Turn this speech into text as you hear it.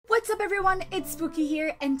What's up everyone, it's Spooky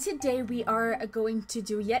here, and today we are going to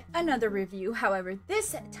do yet another review. However,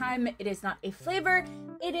 this time it is not a flavor,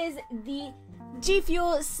 it is the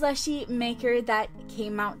GFUEL slushie maker that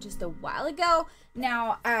came out just a while ago.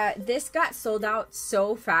 Now, this got sold out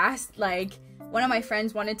so fast, like one of my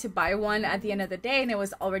friends wanted to buy one at the end of the day and it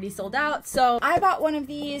was already sold out. So I bought one of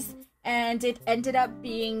these and it ended up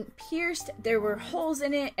being pierced. There were holes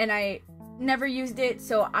in it and I never used it,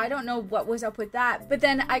 so I don't know what was up with that. But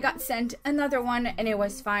then I got sent another one and it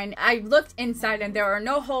was fine. I looked inside and there are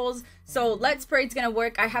no holes, so let's pray it's gonna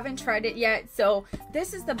work. I haven't tried it yet. So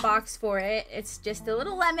this is the box for it. It's just a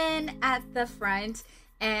little lemon at the front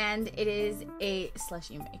and it is a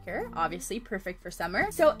slushie maker, obviously perfect for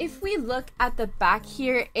summer. So if we look at the back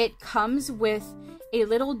here, it comes with a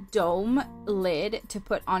little dome lid to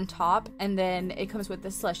put on top, and then it comes with the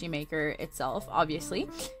slushie maker itself, obviously.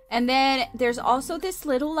 And then there's also this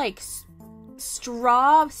little like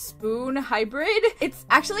straw spoon hybrid. It's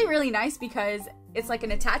actually really nice because it's like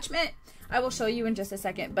an attachment. I will show you in just a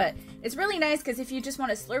second, but it's really nice because if you just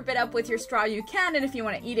want to slurp it up with your straw, you can, and if you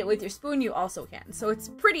want to eat it with your spoon, you also can. So it's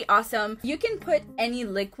pretty awesome. You can put any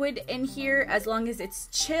liquid in here as long as it's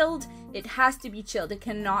chilled. It has to be chilled. It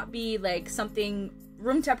cannot be like something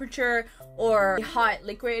room temperature or hot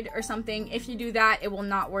liquid or something. If you do that, it will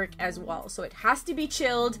not work as well. So it has to be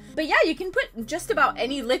chilled. But yeah, you can put just about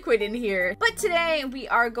any liquid in here. But today we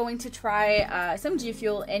are going to try some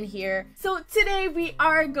GFUEL in here. So today we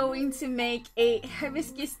are going to make a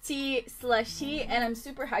hibiscus tea slushie, and I'm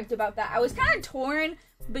super hyped about that. I was kind of torn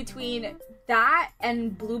between that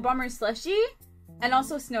and Blue Bomber slushie and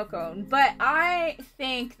also snow cone, but I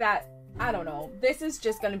think that, I don't know, this is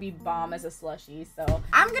just gonna be bomb as a slushie. So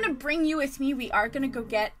I'm gonna bring you with me. We are gonna go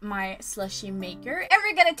get my slushie maker and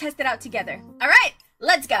we're gonna test it out together. All right,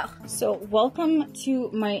 let's go. So welcome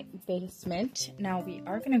to my basement. Now we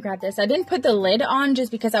are gonna grab this. I didn't put the lid on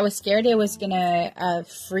just because I was scared it was gonna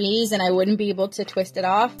freeze and I wouldn't be able to twist it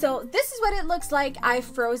off. So this is what it looks like. I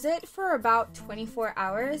froze it for about 24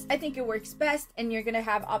 hours. I think it works best and you're gonna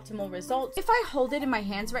have optimal results. If I hold it in my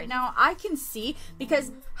hands right now, I can see,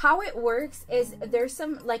 because how it works is there's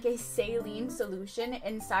some like a saline solution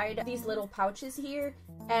inside these little pouches here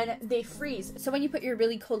and they freeze. So when you put your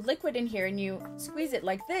really cold liquid in here and you squeeze it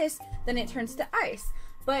like this, then it turns to ice.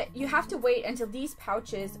 But you have to wait until these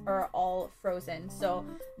pouches are all frozen. So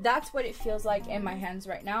that's what it feels like in my hands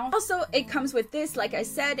right now. Also, it comes with this, like I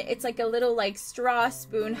said, it's like a little like straw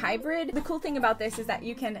spoon hybrid. The cool thing about this is that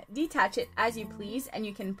you can detach it as you please and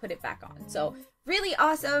you can put it back on. So really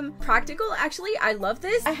awesome, practical. Actually, I love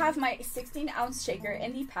this. I have my 16-ounce shaker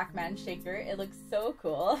in the Pac-Man shaker. It looks so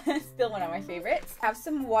cool. Still one of my favorites. I have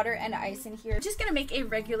some water and ice in here. I'm just gonna make a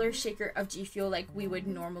regular shaker of GFUEL like we would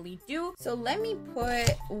normally do. So let me put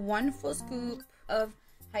 1 full scoop of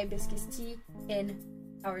hibiscus tea in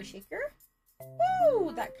our shaker.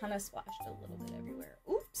 Woo! That kind of splashed a little bit everywhere.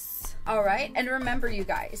 Oops. All right, and remember you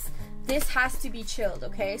guys, this has to be chilled,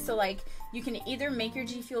 okay? So like you can either make your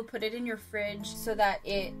GFUEL, put it in your fridge so that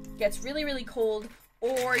it gets really, really cold,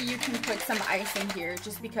 or you can put some ice in here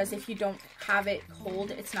just because if you don't have it cold,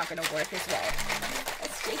 it's not gonna work as well.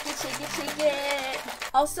 Let's shake it, shake it, shake it.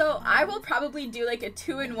 Also, I will probably do like a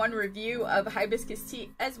 2-in-1 review of hibiscus tea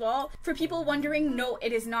as well. For people wondering, no,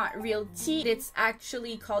 it is not real tea. It's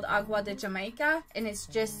actually called agua de Jamaica, and it's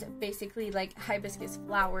just basically like hibiscus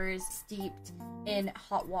flowers steeped in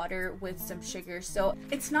hot water with some sugar. So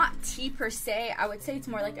it's not tea per se. I would say it's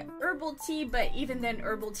more like an herbal tea, but even then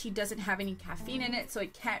herbal tea doesn't have any caffeine in it, so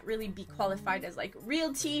it can't really be qualified as like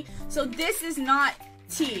real tea. So this is not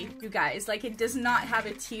tea, you guys. Like, it does not have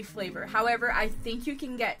a tea flavor. However, I think you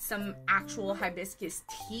can get some actual hibiscus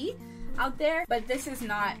tea out there, but this is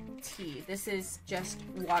not tea. This is just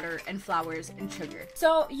water and flowers and sugar.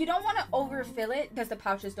 So you don't want to overfill it because the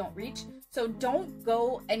pouches don't reach. So don't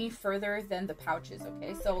go any further than the pouches,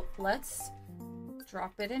 okay? So let's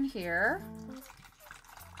drop it in here.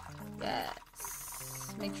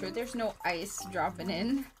 Yes. Make sure there's no ice dropping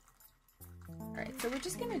in. Alright, so we're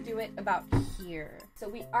just gonna do it about here. So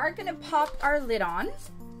we are gonna pop our lid on.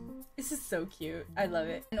 This is so cute. I love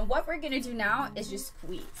it. And what we're gonna do now is just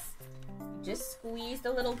squeeze. Just squeeze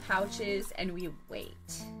the little pouches and we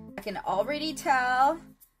wait. I can already tell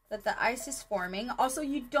that the ice is forming. Also,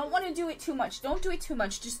 you don't want to do it too much. Don't do it too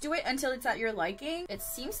much. Just do it until it's at your liking. It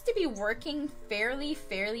seems to be working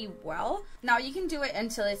fairly well. Now you can do it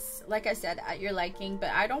until it's, like I said, at your liking,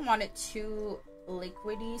 but I don't want it too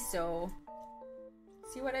liquidy, so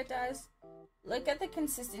see what it does? Look at the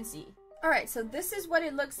consistency. All right, so this is what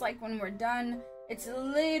it looks like when we're done. It's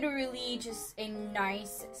literally just a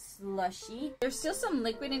nice slushy. There's still some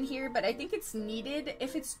liquid in here, but I think it's needed.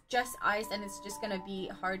 If it's just ice, then it's just gonna be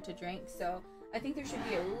hard to drink. So I think there should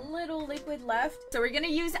be a little liquid left. So we're gonna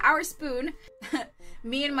use our spoon.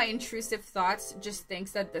 Me and my intrusive thoughts just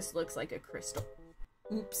thinks that this looks like a crystal.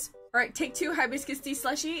 Oops. All right, take 2 hibiscus tea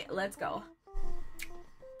slushy. Let's go.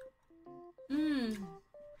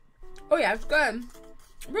 Oh yeah, it's good.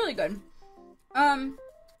 Really good.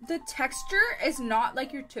 The texture is not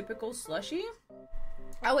like your typical slushy.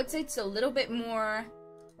 I would say it's a little bit more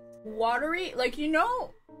watery. Like, you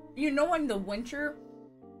know in the winter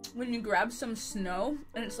when you grab some snow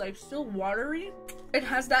and it's like still watery? It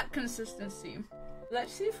has that consistency.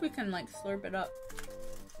 Let's see if we can like slurp it up.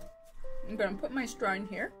 I'm gonna put my straw in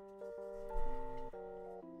here.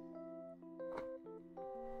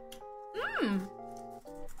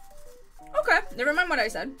 Okay, never mind what I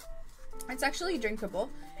said. It's actually drinkable.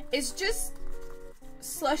 It's just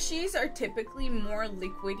slushies are typically more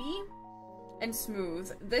liquidy and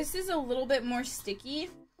smooth. This is a little bit more sticky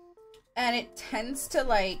and it tends to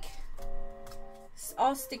like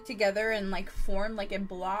all stick together and like form like a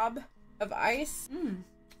blob of ice.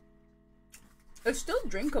 It's still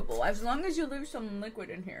drinkable as long as you leave some liquid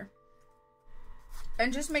in here.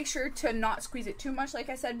 And just make sure to not squeeze it too much, like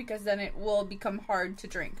I said, because then it will become hard to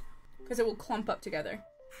drink because it will clump up together.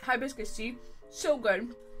 Hibiscus tea, so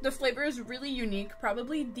good. The flavor is really unique,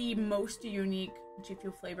 probably the most unique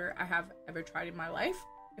GFUEL flavor I have ever tried in my life,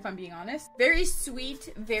 if I'm being honest. Very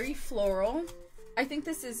sweet, very floral. I think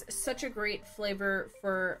this is such a great flavor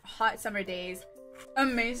for hot summer days.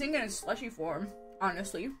 Amazing in a slushy form,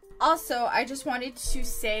 honestly. Also, I just wanted to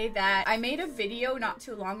say that I made a video not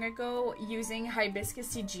too long ago using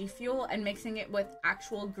hibiscus tea GFUEL and mixing it with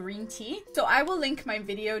actual green tea. So I will link my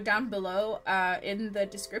video down below in the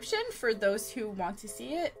description for those who want to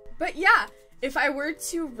see it. But yeah, if I were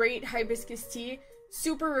to rate hibiscus tea,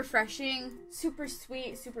 super refreshing, super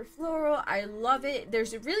sweet, super floral. I love it.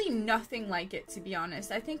 There's really nothing like it, to be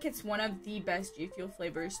honest. I think it's one of the best GFUEL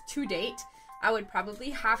flavors to date. I would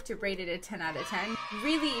probably have to rate it a 10 out of 10.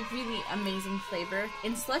 Really, really amazing flavor.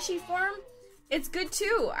 In slushy form, it's good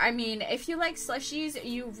too. I mean, if you like slushies,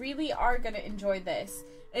 you really are gonna enjoy this.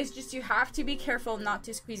 It's just you have to be careful not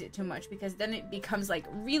to squeeze it too much because then it becomes like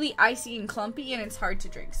really icy and clumpy and it's hard to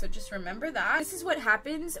drink. So just remember that. This is what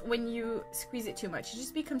happens when you squeeze it too much. It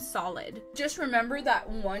just becomes solid. Just remember that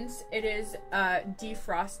once it is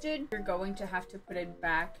defrosted, you're going to have to put it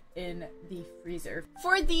back in the freezer.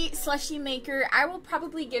 For the slushy maker, I will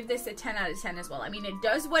probably give this a 10 out of 10 as well. I mean, it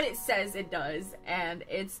does what it says it does, and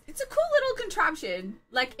it's a cool little contraption.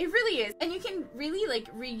 Like, it really is. And you can really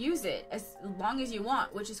like reuse it as long as you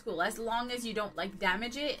want, which is cool, as long as you don't like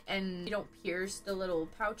damage it and you don't pierce the little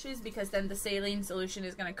pouches, because then the saline solution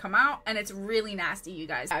is gonna come out and it's really nasty, you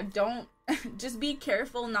guys. Don't just be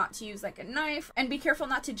careful not to use like a knife, and be careful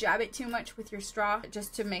not to jab it too much with your straw,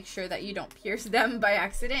 just to make sure that you don't pierce them by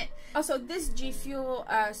accident. Also, this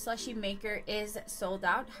GFUEL slushy maker is sold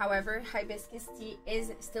out. However, hibiscus tea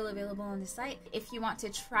is still available on the site if you want to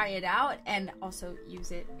try it out and also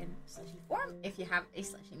use it in slushy form if you have a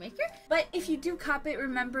slushy maker. But if you do cop it,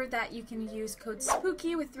 remember that you can use code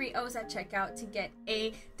SPOOKY with 3 O's at checkout to get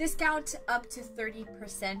a discount up to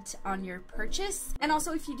 30% on your purchase. And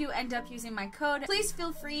also, if you do end up using my code, please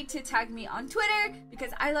feel free to tag me on Twitter,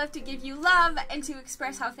 because I love to give you love and to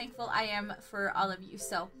express how thankful I am for all of you.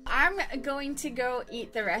 So I'm going to go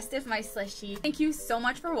eat the rest of my slushie. Thank you so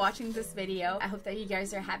much for watching this video. I hope that you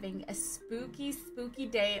guys are having a spooky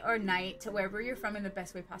day or night to wherever you're from in the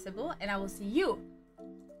best way possible, and I will see you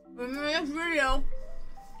in the next video.